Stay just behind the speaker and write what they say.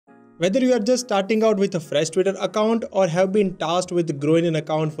Whether you are just starting out with a fresh Twitter account or have been tasked with growing an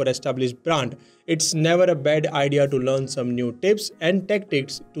account for established brand, it's never a bad idea to learn some new tips and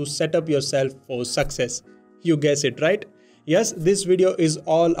tactics to set up yourself for success. You guessed it, right? Yes, this video is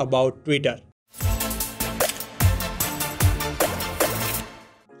all about Twitter.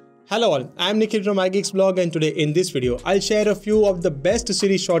 Hello all, I am Nikhil from iGeeks blog, and today in this video, I'll share a few of the best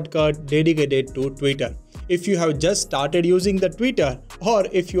Siri shortcuts dedicated to Twitter. If you have just started using the Twitter, or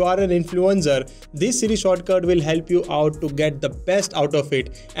if you are an influencer, this Siri shortcut will help you out to get the best out of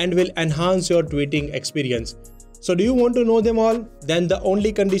it and will enhance your tweeting experience. So do you want to know them all? Then the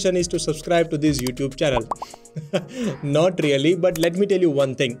only condition is to subscribe to this YouTube channel. Not really, but let me tell you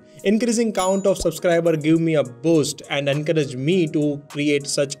one thing. Increasing count of subscribers give me a boost and encourage me to create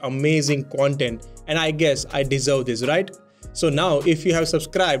such amazing content, and I guess I deserve this, right? So now if you have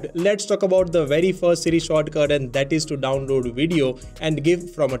subscribed, let's talk about the very first Siri shortcut, and that is to download video and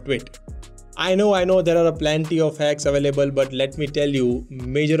give from a tweet. I know there are plenty of hacks available, but let me tell you,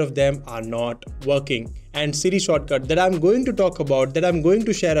 major of them are not working. And Siri shortcut that I'm going to talk about, that I'm going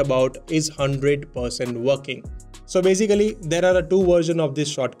to share about, is 100% working. So basically, there are two versions of this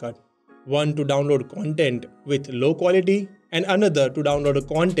shortcut. One to download content with low quality and another to download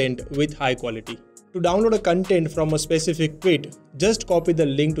content with high quality. To download a content from a specific tweet, just copy the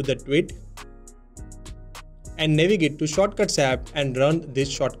link to the tweet and navigate to Shortcuts app and run this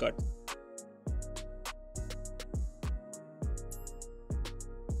shortcut.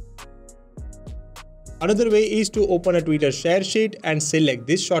 Another way is to open a Twitter share sheet and select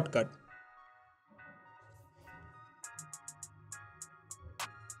this shortcut.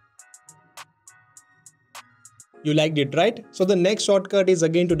 You liked it, right? So the next shortcut is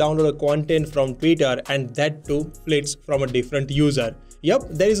again to download a content from Twitter, and that too flits from a different user. Yup,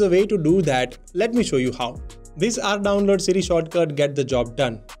 there is a way to do that. Let me show you how. This rdownload Siri shortcut get the job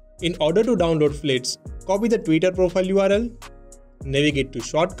done. In order to download flits, copy the Twitter profile URL, navigate to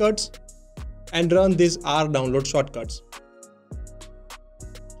Shortcuts, and run this rdownload shortcuts.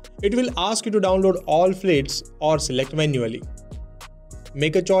 It will ask you to download all flits or select manually.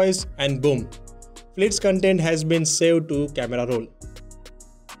 Make a choice and boom, flits content has been saved to camera roll.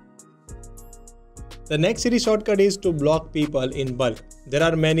 The next Siri shortcut is to block people in bulk. There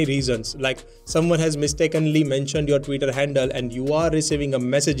are many reasons, like someone has mistakenly mentioned your Twitter handle and you are receiving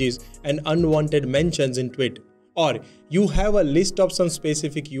messages and unwanted mentions in tweet. Or you have a list of some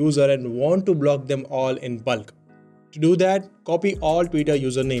specific user and want to block them all in bulk. To do that, copy all Twitter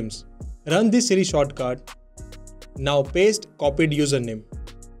usernames. Run this Siri shortcut. Now paste copied username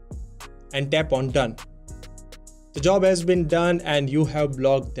and tap on done. The job has been done and you have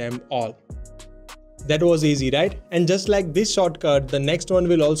blocked them all. That was easy, right? And just like this shortcut, the next one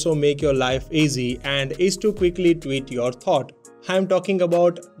will also make your life easy and is to quickly tweet your thought. I am talking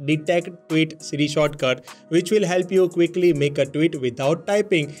about Detect Tweet Siri shortcut, which will help you quickly make a tweet without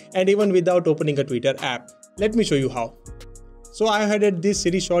typing and even without opening a Twitter app. Let me show you how. So I have added this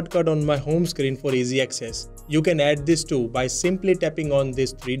Siri shortcut on my home screen for easy access. You can add this too by simply tapping on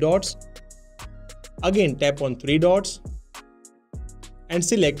these three dots. Again tap on three dots and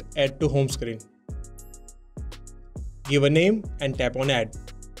select Add to Home Screen. Give a name and tap on Add.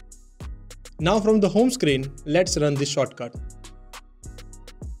 Now from the home screen, let's run this shortcut.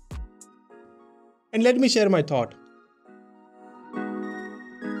 And let me share my thought.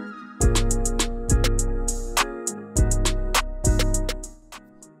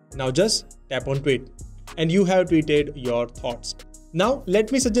 Now just tap on tweet and you have tweeted your thoughts. Now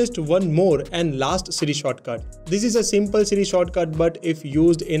let me suggest one more and last Siri shortcut. This is a simple Siri shortcut, but if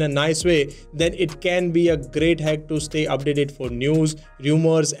used in a nice way, then it can be a great hack to stay updated for news,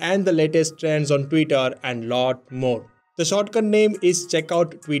 rumors and the latest trends on Twitter and lot more. The shortcut name is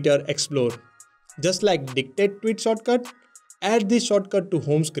Checkout Twitter Explore. Just like Dictate Tweet shortcut, add this shortcut to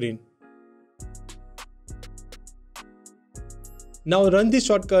home screen. Now run this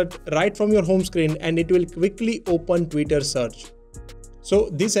shortcut right from your home screen and it will quickly open Twitter search. So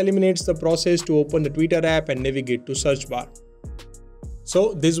this eliminates the process to open the Twitter app and navigate to search bar.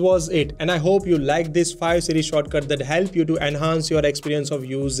 So this was it, and I hope you liked this 5 Siri shortcuts that help you to enhance your experience of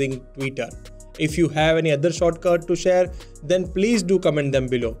using Twitter. If you have any other shortcut to share, then please do comment them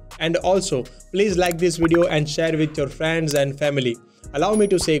below. And also, please like this video and share with your friends and family. Allow me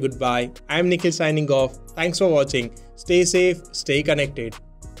to say goodbye. I am Nikhil signing off. Thanks for watching. Stay safe, stay connected.